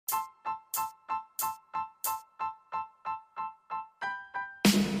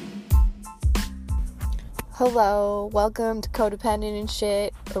Hello, welcome to Codependent and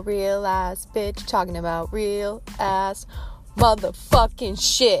Shit, a real ass bitch talking about real ass motherfucking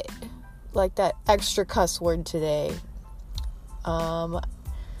shit. Like that extra cuss word today. How's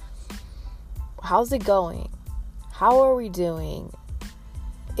it going? How are we doing?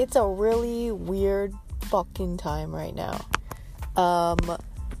 It's a really weird fucking time right now.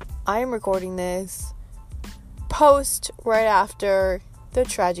 I am recording this post right after the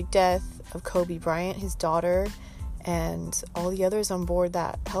tragic death of Kobe Bryant, his daughter, and all the others on board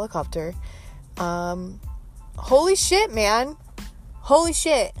that helicopter. Holy shit, man. Holy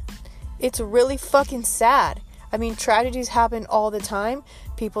shit. It's really fucking sad. I mean, tragedies happen all the time.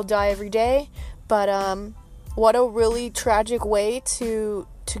 People die every day. But, what a really tragic way to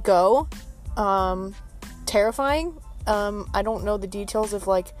go. Terrifying. I don't know the details of,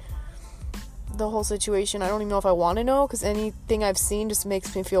 the whole situation. I don't even know if I want to know, because anything I've seen just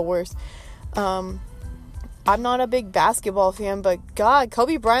makes me feel worse. I'm not a big basketball fan, but God,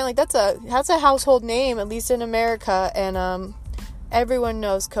 Kobe Bryant, that's a household name, at least in America, and everyone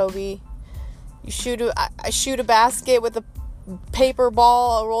knows Kobe. I shoot a basket with a paper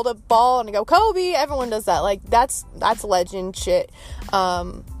ball, a rolled up ball, and I go Kobe. Everyone does that. That's legend shit.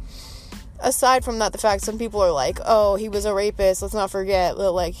 Aside from that, the fact some people are like, oh, he was a rapist. Let's not forget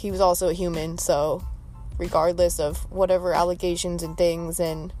that, he was also a human. So, regardless of whatever allegations and things,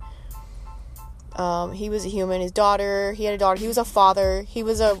 and he was a human. He had a daughter. He was a father. He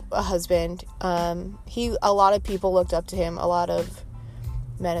was a husband. A lot of people looked up to him. A lot of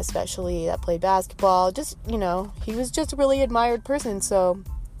men, especially that played basketball. Just, he was just a really admired person. So,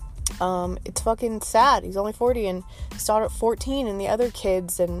 it's fucking sad. He's only 40 and his daughter at 14, and the other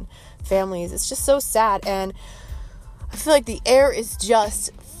kids and families. It's just so sad, and I feel like the air is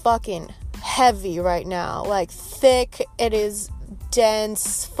just fucking heavy right now. Thick. It is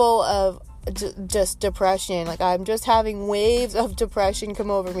dense, full of just depression. I'm just having waves of depression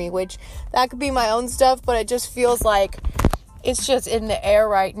come over me, which that could be my own stuff, but it just feels like it's just in the air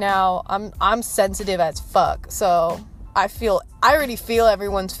right now. I'm sensitive as fuck, so I already feel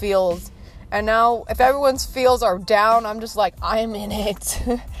everyone's feels, and now if everyone's feels are down, I'm just I'm in it.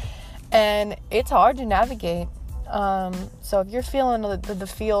 And it's hard to navigate. So if you're feeling the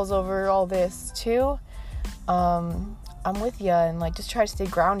feels over all this too, I'm with you, and just try to stay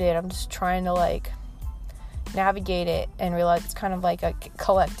grounded. I'm just trying to navigate it and realize it's kind of a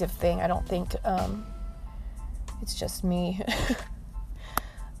collective thing. I don't think it's just me.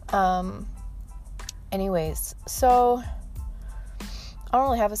 Anyways, so I don't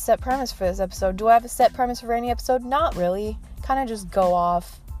really have a set premise for this episode. Do I have a set premise for any episode? Not really. Kind of just go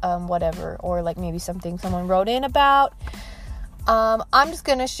off whatever, or maybe something someone wrote in about. I'm just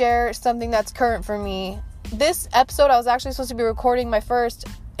gonna share something that's current for me. This episode, I was actually supposed to be recording my first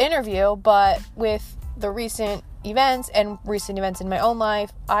interview, but with the recent events in my own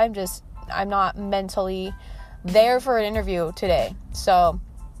life, I'm not mentally there for an interview today. So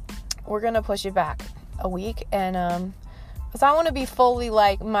we're gonna push it back a week, and because I want to be fully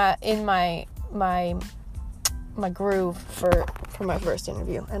in my groove for my first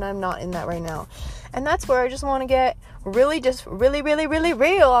interview, and I'm not in that right now. And that's where I just want to get really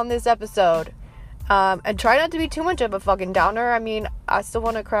real on this episode, and try not to be too much of a fucking downer. I mean, I still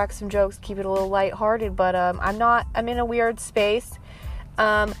want to crack some jokes, keep it a little lighthearted, but I'm in a weird space,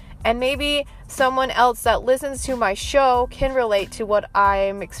 and maybe someone else that listens to my show can relate to what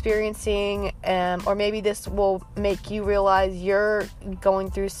I'm experiencing, or maybe this will make you realize you're going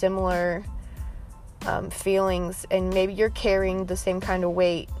through similar feelings, and maybe you're carrying the same kind of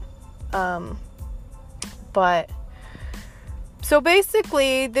weight. But so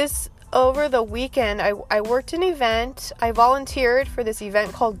basically, over the weekend, I worked an event. I volunteered for this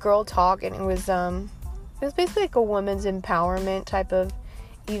event called Girl Talk, and it was basically a women's empowerment type of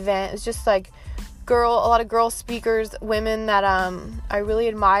event. It's just a lot of girl speakers, women that I really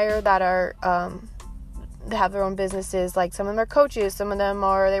admire, that are they have their own businesses. Some of them are coaches, some of them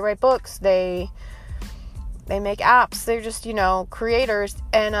they write books, they make apps, they're just creators,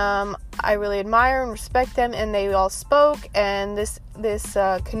 and I really admire and respect them. And they all spoke, and this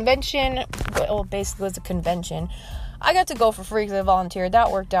convention, well, basically was a convention. I got to go for free because I volunteered.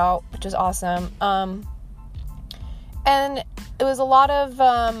 That worked out, which is awesome. And it was a lot of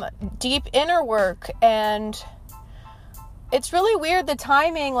deep inner work, and it's really weird, the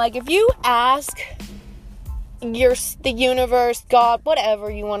timing. If you ask the universe, God, whatever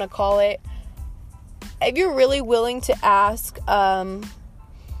you want to call it, if you're really willing to ask,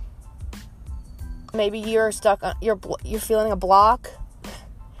 maybe you're stuck on, you're feeling a block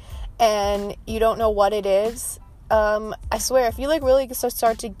and you don't know what it is. I swear, if you really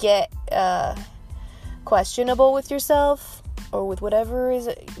start to get questionable with yourself or with whatever is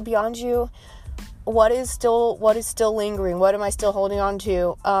beyond you, what is still lingering, what am I still holding on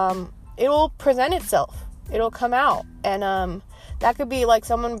to, it will present itself. It'll come out. And that could be like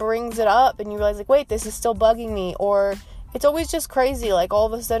someone brings it up and you realize like, wait, this is still bugging me. Or it's always just crazy, like all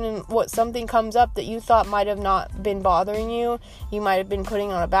of a sudden something comes up that you thought might have not been bothering you, you might have been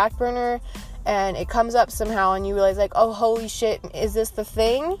putting on a back burner, and it comes up somehow and you realize like, oh, holy shit, is this the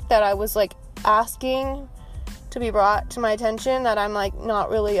thing that I was like asking to be brought to my attention that I'm like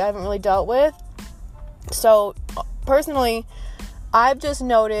I haven't really dealt with. So personally, I've just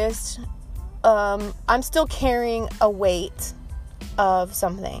noticed I'm still carrying a weight of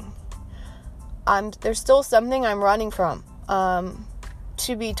something. There's still something I'm running from.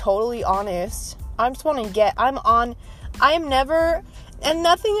 To be totally honest, I just want to I am never, and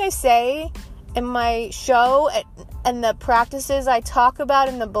nothing I say in my show and the practices I talk about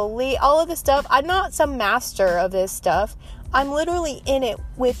and the belief, all of this stuff, I'm not some master of this stuff. I'm literally in it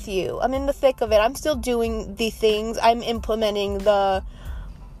with you. I'm in the thick of it. I'm still doing the things. I'm implementing the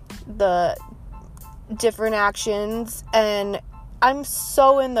different actions, and I'm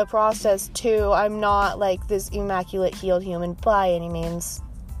so in the process too. I'm not like this immaculate healed human by any means.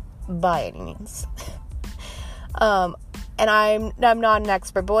 And I'm not an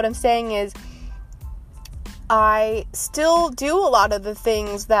expert, but what I'm saying is I still do a lot of the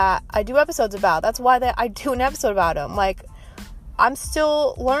things that I do episodes about. That's why I do an episode about them. Like, I'm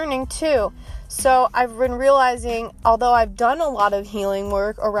still learning too. So I've been realizing, although I've done a lot of healing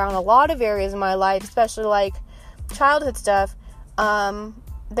work around a lot of areas in my life, especially like childhood stuff,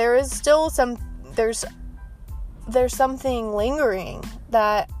 there is still there's something lingering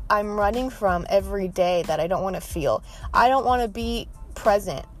that I'm running from every day that I don't want to feel. I don't want to be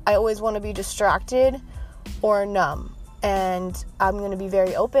present. I always want to be distracted or numb. And I'm going to be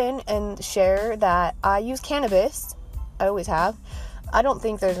very open and share that I use cannabis. I always have. I don't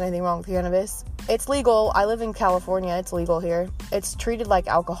think there's anything wrong with cannabis. It's legal. I live in California. It's legal here. It's treated like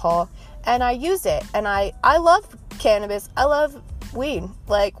alcohol. And I use it. And I love cannabis. I love weed.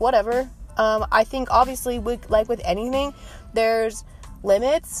 Like, whatever. I think, obviously, like with anything, there's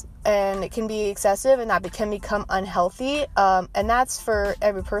limits. And it can be excessive. And that can become unhealthy. And that's for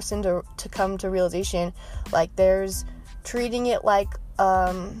every person to come to realization. Like, there's treating it like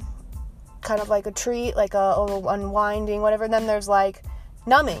kind of like a treat, like a unwinding, whatever. And then there's like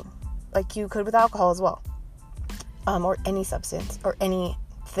numbing, like you could with alcohol as well, or any substance or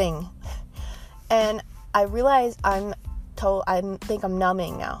anything. And I realize I think I'm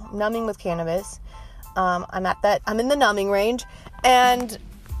numbing now. I'm numbing with cannabis. I'm in the numbing range, and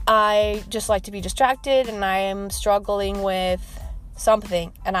I just like to be distracted, and I am struggling with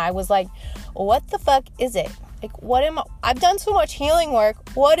something. And I was like, what the fuck is it? Like, I've done so much healing work.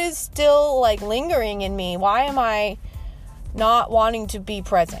 What is still, like, lingering in me? Why am I not wanting to be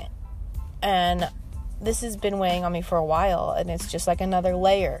present? And this has been weighing on me for a while, and it's just, like, another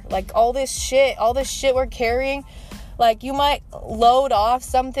layer. Like, all this shit we're carrying, like, you might load off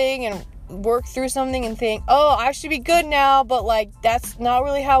something and work through something and think, oh, I should be good now, but, like, that's not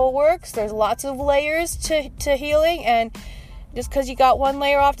really how it works. There's lots of layers to healing, and just because you got one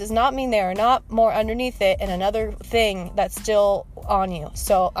layer off does not mean there are not more underneath it and another thing that's still on you.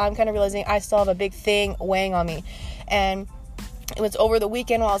 So I'm kind of realizing I still have a big thing weighing on me. And it was over the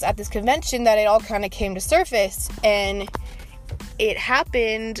weekend while I was at this convention that it all kind of came to surface. And it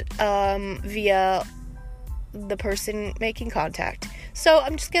happened via the person making contact. So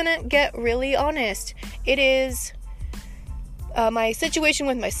I'm just going to get really honest. It is my situation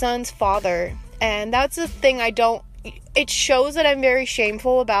with my son's father. And that's the thing it shows that I'm very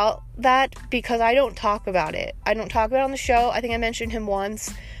shameful about that because I don't talk about it. I don't talk about it on the show. I think I mentioned him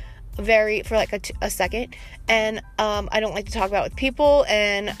once for like a second. And I don't like to talk about it with people,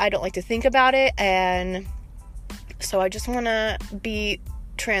 and I don't like to think about it. And so I just want to be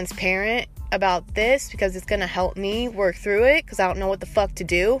transparent about this because it's going to help me work through it because I don't know what the fuck to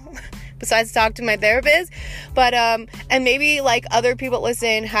do besides talk to my therapist. But and maybe like other people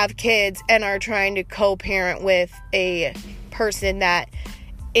listen have kids and are trying to co-parent with a person that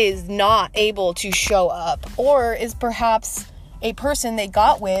is not able to show up, or is perhaps a person they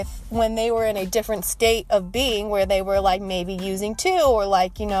got with when they were in a different state of being, where they were like maybe using too, or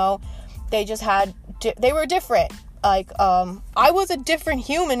like, you know, they just they were different. Like I was a different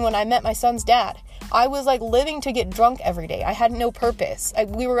human when I met my son's dad. I was like living to get drunk every day. I had no purpose.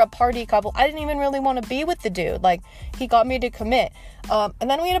 We were a party couple. I didn't even really want to be with the dude. Like, he got me to commit. And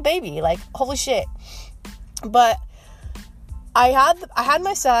then we had a baby. Like, holy shit. But I had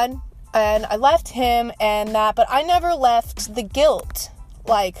my son, and I left him and that, but I never left the guilt.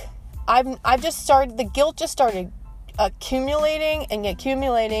 Like, I've just started, the guilt just started accumulating and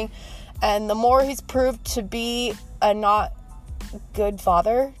accumulating, and the more he's proved to be a not good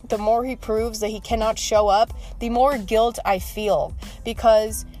father, the more he proves that he cannot show up, the more guilt I feel,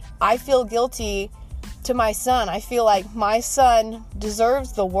 because I feel guilty to my son. I feel like my son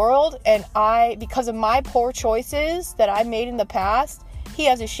deserves the world, and because of my poor choices that I made in the past, he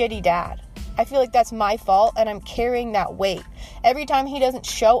has a shitty dad. I feel like that's my fault, and I'm carrying that weight. Every time he doesn't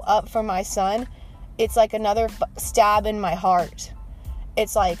show up for my son, it's like another stab in my heart.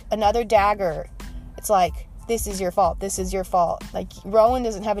 It's like another dagger. It's like, this is your fault. This is your fault. Like, Rowan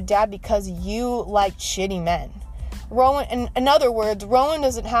doesn't have a dad because you like shitty men. Rowan, in other words, Rowan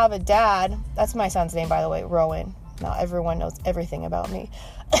doesn't have a dad. That's my son's name, by the way, Rowan. Now everyone knows everything about me.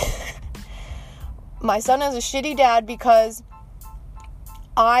 My son has a shitty dad because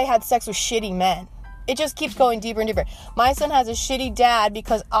I had sex with shitty men. It just keeps going deeper and deeper. My son has a shitty dad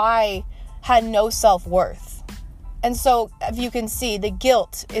because I had no self-worth. And so, if you can see, the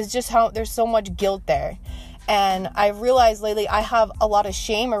guilt is just how there's so much guilt there. And I've realized lately I have a lot of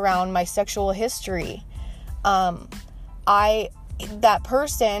shame around my sexual history. That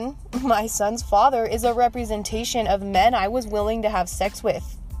person, my son's father, is a representation of men I was willing to have sex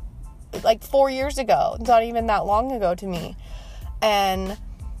with like 4 years ago. It's not even that long ago to me. And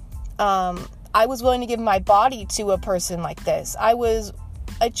I was willing to give my body to a person like this.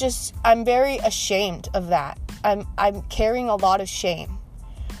 I'm very ashamed of that. I'm carrying a lot of shame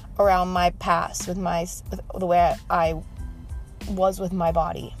around my past with the way I was with my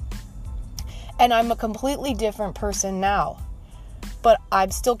body. And I'm a completely different person now, but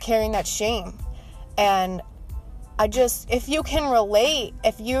I'm still carrying that shame. And if you can relate,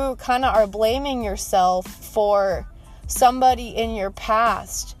 if you kind of are blaming yourself for somebody in your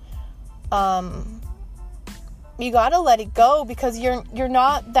past, you gotta let it go, because you're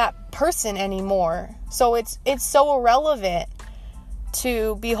not that person anymore. So it's so irrelevant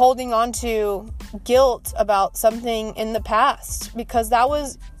to be holding on to guilt about something in the past, because that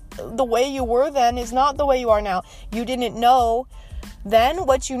was the way you were then is not the way you are now. You didn't know then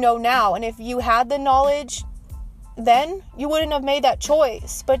what you know now, and if you had the knowledge then, you wouldn't have made that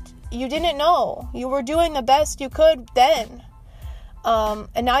choice. But you didn't know. You were doing the best you could then,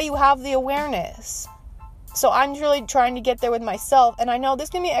 and now you have the awareness. So I'm really trying to get there with myself, and I know this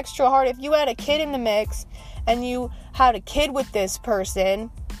can be extra hard if you had a kid in the mix and you had a kid with this person,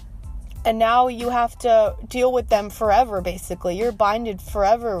 and now you have to deal with them forever. Basically, you're binded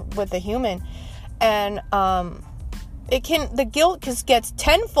forever with a human, and the guilt just gets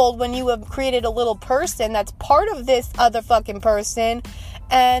tenfold when you have created a little person that's part of this other fucking person,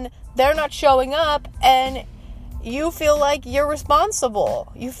 and they're not showing up, and you feel like you're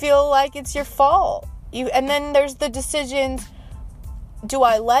responsible. You feel like it's your fault. And then there's the decisions. Do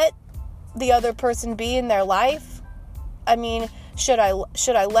I let the other person be in their life? I mean, should I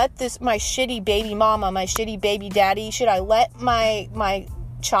let my shitty baby mama, my shitty baby daddy, should I let my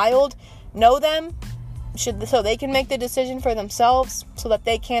child know them? So they can make the decision for themselves, so that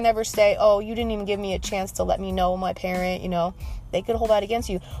they can't ever say, oh, you didn't even give me a chance to let me know my parent, they could hold that against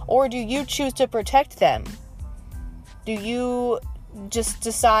you. Or do you choose to protect them? Do you just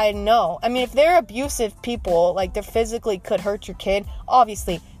decide no? I mean, if they're abusive people, like they physically could hurt your kid,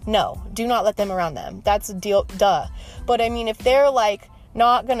 obviously, no, do not let them around them. That's a deal, duh. But I mean, if they're like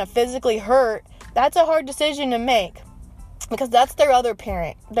not gonna physically hurt, that's a hard decision to make, because that's their other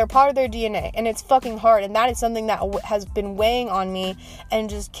parent. They're part of their DNA, and it's fucking hard. And that is something that has been weighing on me and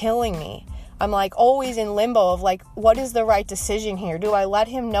just killing me. I'm like always in limbo of like, what is the right decision here? Do I let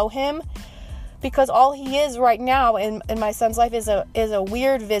him know him? Because all he is right now in my son's life is a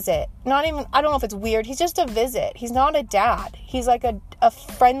weird visit. Not even, I don't know if it's weird. He's just a visit. He's not a dad. He's like a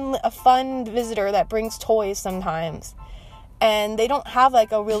fun visitor that brings toys sometimes. And they don't have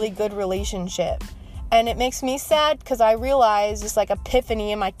like a really good relationship. And it makes me sad, because I realized just like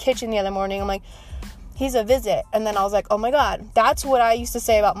epiphany in my kitchen the other morning. I'm like, he's a visit. And then I was like, oh my God, that's what I used to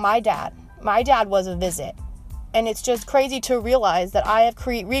say about my dad. My dad was a visit. And it's just crazy to realize that I have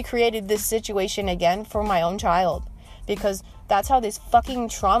recreated this situation again for my own child, because that's how this fucking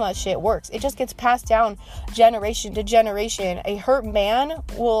trauma shit works. It just gets passed down generation to generation. A hurt man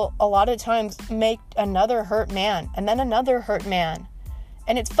will a lot of times make another hurt man, and then another hurt man.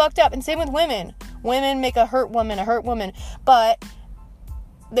 And it's fucked up. And same with women. Women make a hurt woman. But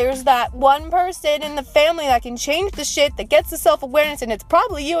there's that one person in the family that can change the shit, that gets the self-awareness, and it's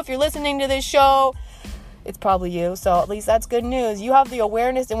probably you if you're listening to this show. It's probably you, so at least that's good news. You have the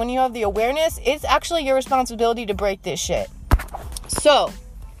awareness, and when you have the awareness, it's actually your responsibility to break this shit. So,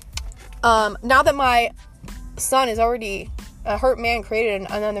 now that my son is already A hurt man created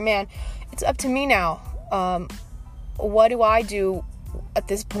another man. It's up to me now. What do I do at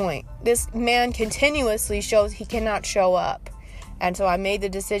this point? This man continuously shows he cannot show up. And so I made the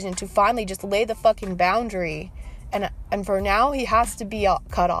decision to finally just lay the fucking boundary. And for now, he has to be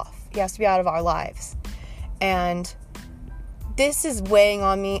cut off. He has to be out of our lives. And this is weighing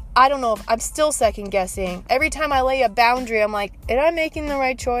on me. I don't know if I'm still second guessing. Every time I lay a boundary, I'm like, am I making the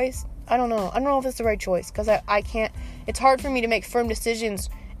right choice? I don't know. I don't know if it's the right choice, because I can't. It's hard for me to make firm decisions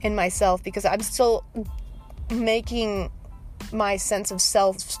in myself because I'm still making my sense of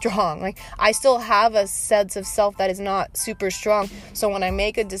self strong. Like, I still have a sense of self that is not super strong. So when I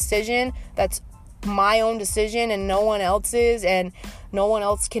make a decision that's my own decision and no one else's, and no one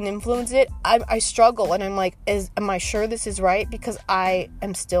else can influence it, I struggle, and I'm like, am I sure this is right? Because I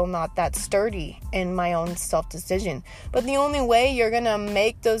am still not that sturdy in my own self-decision. But the only way you're gonna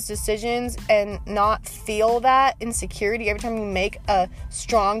make those decisions and not feel that insecurity every time you make a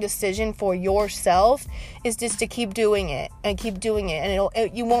strong decision for yourself is just to keep doing it, and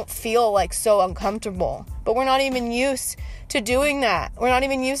you won't feel like so uncomfortable. But we're not even used to doing that. We're not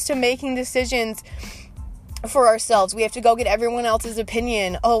even used to making decisions for ourselves. We have to go get everyone else's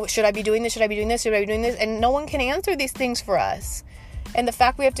opinion. Oh, should I be doing this? Should I be doing this? Should I be doing this? And no one can answer these things for us. And the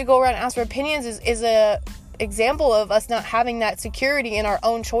fact we have to go around and ask for opinions is a example of us not having that security in our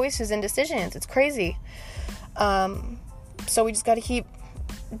own choices and decisions. It's crazy. So we just got to keep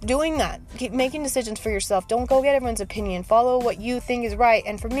doing that. Keep making decisions for yourself. Don't go get everyone's opinion. Follow what you think is right.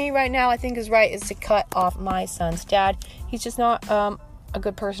 And for me right now, I think is right is to cut off my son's dad. He's just not a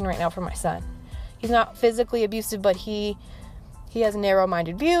good person right now for my son. He's not physically abusive, but he has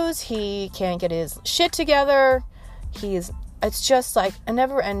narrow-minded views. He can't get his shit together. It's just like a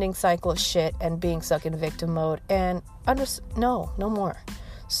never-ending cycle of shit and being stuck in victim mode. And no more.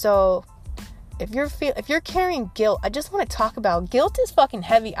 So if you're carrying guilt, I just want to talk about guilt is fucking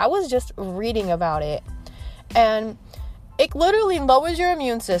heavy. I was just reading about it, and it literally lowers your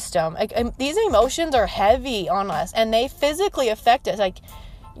immune system. Like, these emotions are heavy on us, and they physically affect us. Like,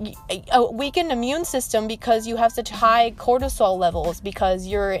 a weakened immune system because you have such high cortisol levels because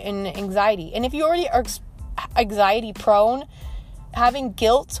you're in anxiety. And if you already are anxiety prone, having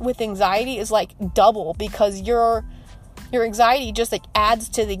guilt with anxiety is like double, because your anxiety just like adds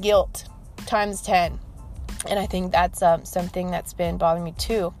to the guilt times 10. And I think that's something that's been bothering me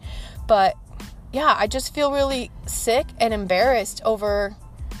too. But yeah, I just feel really sick and embarrassed over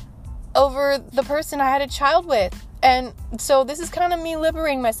the person I had a child with. And so this is kind of me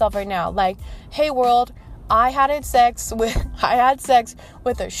liberating myself right now. Like, hey world, I had sex with a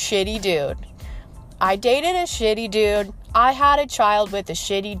shitty dude. I dated a shitty dude. I had a child with a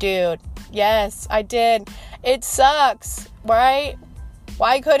shitty dude. Yes, I did. It sucks, right?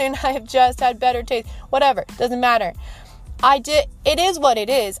 Why couldn't I have just had better taste? Whatever, doesn't matter. It is what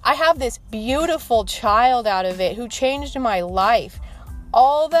it is. I have this beautiful child out of it who changed my life.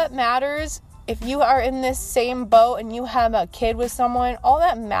 All that matters, if you are in this same boat and you have a kid with someone, all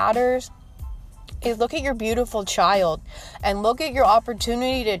that matters is look at your beautiful child and look at your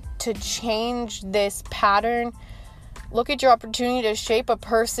opportunity to change this pattern. Look at your opportunity to shape a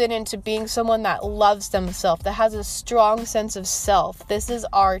person into being someone that loves themselves, that has a strong sense of self. This is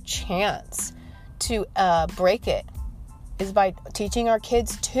our chance to break it, is by teaching our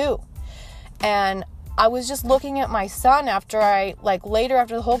kids too. And I was just looking at my son after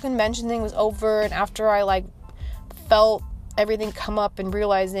the whole convention thing was over, and after I felt everything come up and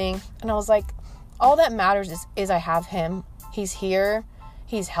realizing, and I was like, all that matters is I have him. He's here.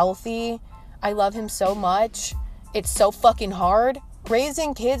 He's healthy. I love him so much. It's so fucking hard.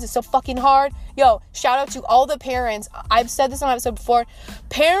 Raising kids is so fucking hard. Yo, shout out to all the parents. I've said this on an episode before.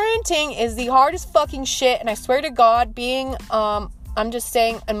 Parenting is the hardest fucking shit, and I swear to God, being I'm just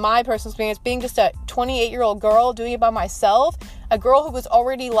saying, in my personal experience, being just a 28-year-old girl doing it by myself, a girl who was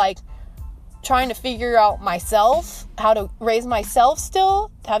already trying to figure out myself, how to raise myself still,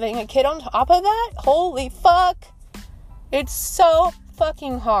 having a kid on top of that, holy fuck, it's so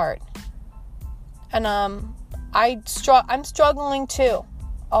fucking hard. And I'm struggling too,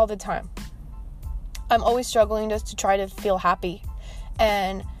 all the time. I'm always struggling just to try to feel happy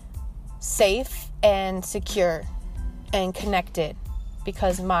and safe and secure and connected,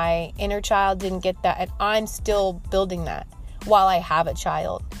 because my inner child didn't get that, and I'm still building that while I have a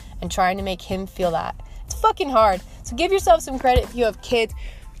child and trying to make him feel that. It's fucking hard. So give yourself some credit if you have kids.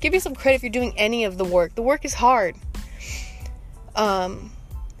 Give yourself credit if you're doing any of the work. The work is hard. And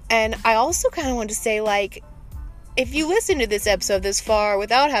I also kind of want to say, if you listen to this episode this far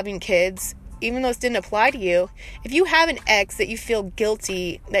without having kids, even though this didn't apply to you, if you have an ex that you feel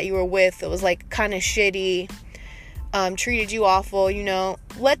guilty that you were with that was kind of shitty, treated you awful,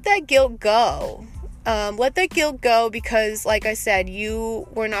 let that guilt go. Let that guilt go, because like I said, you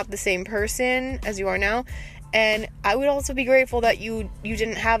were not the same person as you are now. And I would also be grateful that you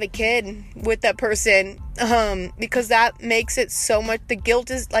didn't have a kid with that person, because that makes it so much, the guilt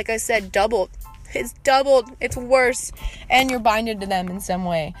is, like I said, doubled. It's doubled. It's worse. And you're binded to them in some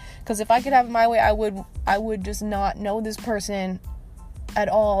way. Because if I could have it my way, I would just not know this person at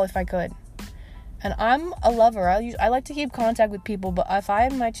all if I could. And I'm a lover. I like to keep contact with people, but if I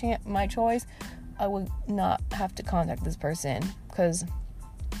had my choice, I would not have to contact this person. Because,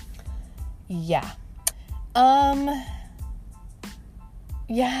 yeah.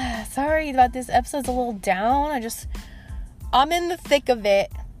 Yeah, sorry about this episode's a little down. I'm in the thick of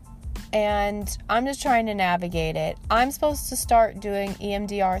it, and I'm just trying to navigate it. I'm supposed to start doing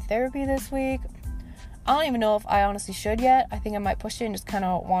EMDR therapy this week. I don't even know if I honestly should yet. I think I might push it and just kind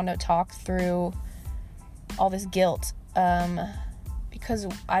of want to talk through all this guilt, because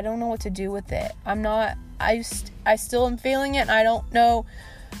I don't know what to do with it. I still am feeling it, and I don't know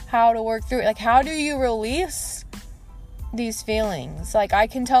how to work through it. Like, how do you release these feelings? Like, I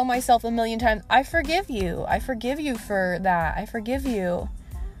can tell myself a million times, I forgive you for that, I forgive you,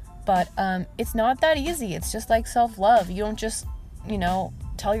 but it's not that easy. It's just like self-love. You don't just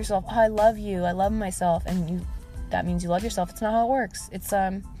tell yourself, oh, I love you, I love myself, and that means you love yourself. It's not how it works. It's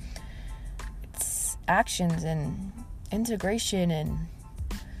actions and integration and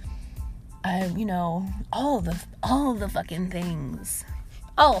all the fucking things.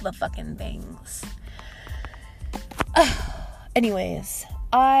 Anyways,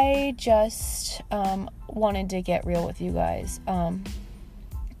 I just wanted to get real with you guys,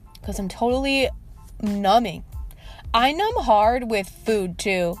 because I'm totally numbing. I numb hard with food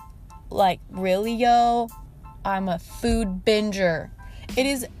too. Like, really, yo, I'm a food binger. It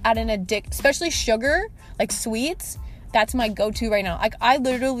is at an especially sugar, like sweets. That's my go-to right now. Like, I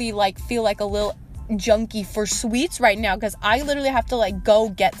literally feel like a little junkie for sweets right now, because I literally have to go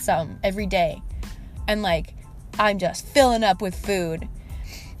get some every day, and I'm just filling up with food.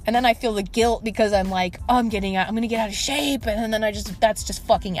 And then I feel the guilt because I'm like, oh, I'm gonna get out of shape, and then that's just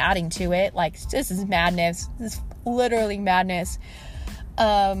fucking adding to it. This is madness. This is literally madness.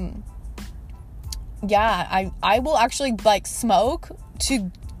 Yeah, I will actually smoke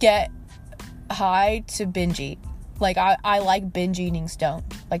to get high to binge eat. I like binge eating stoned.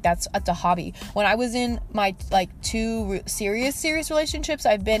 That's a hobby. When I was in my 2 serious relationships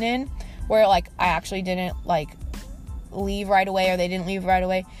I've been in, where I actually didn't leave right away, or they didn't leave right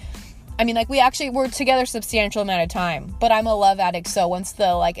away. I mean, we actually were together a substantial amount of time, but I'm a love addict, so once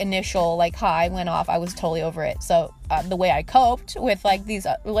the initial high went off, I was totally over it. So the way I coped with these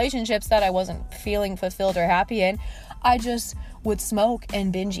relationships that I wasn't feeling fulfilled or happy in, I just would smoke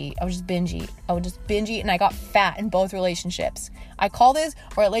and binge eat. I would just binge eat, and I got fat in both relationships. I call this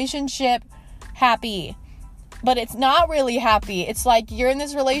relationship happy, but it's not really happy. It's you're in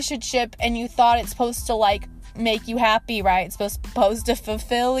this relationship and you thought it's supposed to make you happy, right? It's supposed to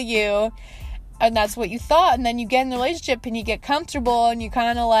fulfill you, and that's what you thought. And then you get in the relationship and you get comfortable, and you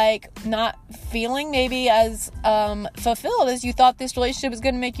kind of not feeling maybe as fulfilled as you thought this relationship was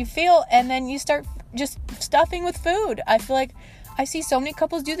going to make you feel, and then you start just stuffing with food. I feel I see so many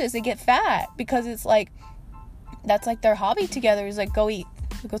couples do this. They get fat because it's that's their hobby together is go eat.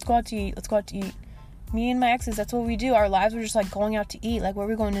 Let's go out to eat. Me and my exes, that's what we do. Our lives were just going out to eat. Where are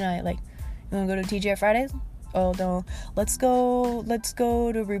we going tonight? You want to go to TGI Fridays? Oh no, let's go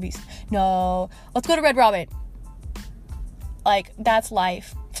to Ruby's. No, let's go to Red Robin. That's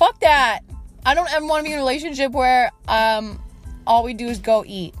life. Fuck that. I don't ever want to be in a relationship where all we do is go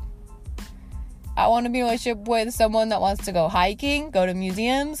eat. I want to be in a relationship with someone that wants to go hiking, go to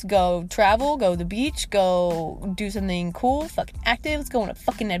museums, go travel, go to the beach, go do something cool, fucking active. Let's go on a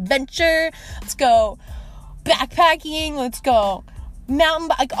fucking adventure. Let's go backpacking. Let's go mountain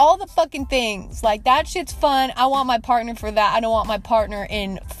bike, all the fucking things. That shit's fun. I want my partner for that. I don't want my partner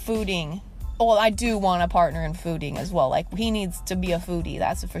in fooding. Well, I do want a partner in fooding as well. He needs to be a foodie,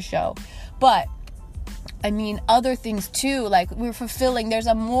 that's for sure. But I mean, other things too, we're fulfilling. There's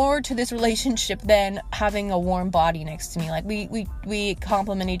a more to this relationship than having a warm body next to me. We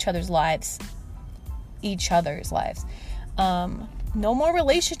complement each other's lives. No more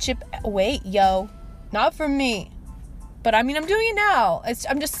relationship. Wait, yo, not for me. But I mean, I'm doing it now.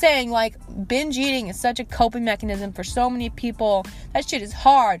 I'm just saying, binge eating is such a coping mechanism for so many people. That shit is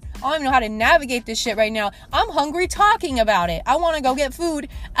hard. I don't even know how to navigate this shit right now. I'm hungry talking about it. I want to go get food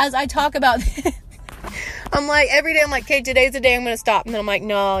as I talk about this. I'm every day I'm okay, today's the day I'm going to stop. And then I'm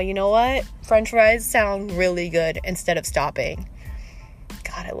no, you know what? French fries sound really good instead of stopping.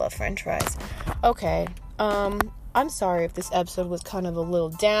 God, I love French fries. Okay. I'm sorry if this episode was kind of a little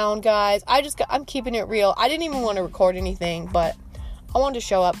down, guys. I'm keeping it real. I didn't even want to record anything, but I wanted to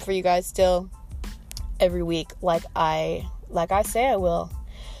show up for you guys still every week like I say I will.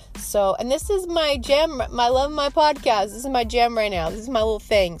 So, and this is my jam. I love my podcast. This is my jam right now. This is my little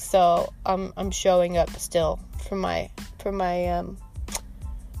thing. So, I'm showing up still for my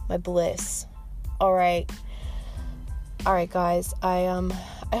bliss. All right, guys.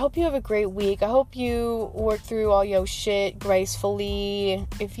 I hope you have a great week. I hope you work through all your shit gracefully.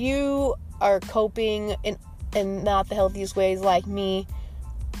 If you are coping in not the healthiest ways like me,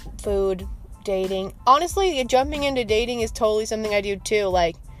 food, dating. Honestly, jumping into dating is totally something I do too.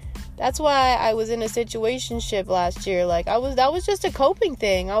 Like, that's why I was in a situationship last year. Like, that was just a coping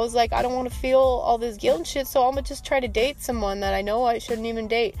thing. I was like, I don't want to feel all this guilt and shit, so I'm gonna just try to date someone that I know I shouldn't even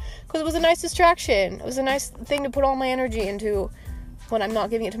date. Because it was a nice distraction. It was a nice thing to put all my energy into when I'm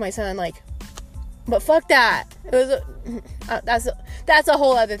not giving it to my son. Like, but fuck that. It was that's a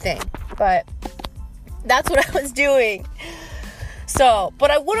whole other thing. But that's what I was doing. So,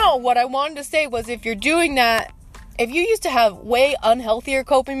 but what I wanted to say was, if you're doing that, if you used to have way unhealthier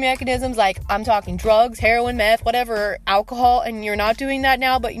coping mechanisms, like I'm talking drugs, heroin, meth, whatever, alcohol, and you're not doing that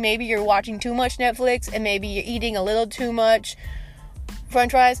now, but maybe you're watching too much Netflix and maybe you're eating a little too much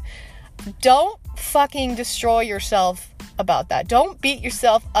french fries, don't fucking destroy yourself about that. Don't beat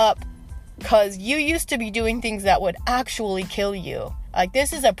yourself up because you used to be doing things that would actually kill you. Like,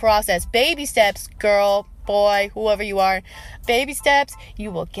 this is a process. Baby steps, girl, boy, whoever you are. Baby steps, you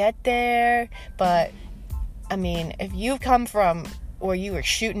will get there. But I mean, if you've come from where you were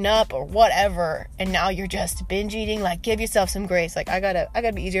shooting up or whatever, and now you're just binge eating, like, give yourself some grace. Like, I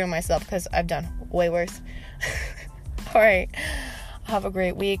gotta be easier on myself because I've done way worse. All right. Have a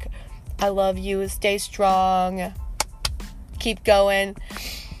great week. I love you. Stay strong. Keep going.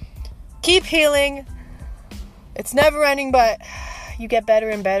 Keep healing. It's never ending, but you get better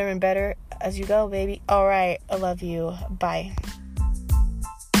and better and better as you go, baby. All right. I love you. Bye.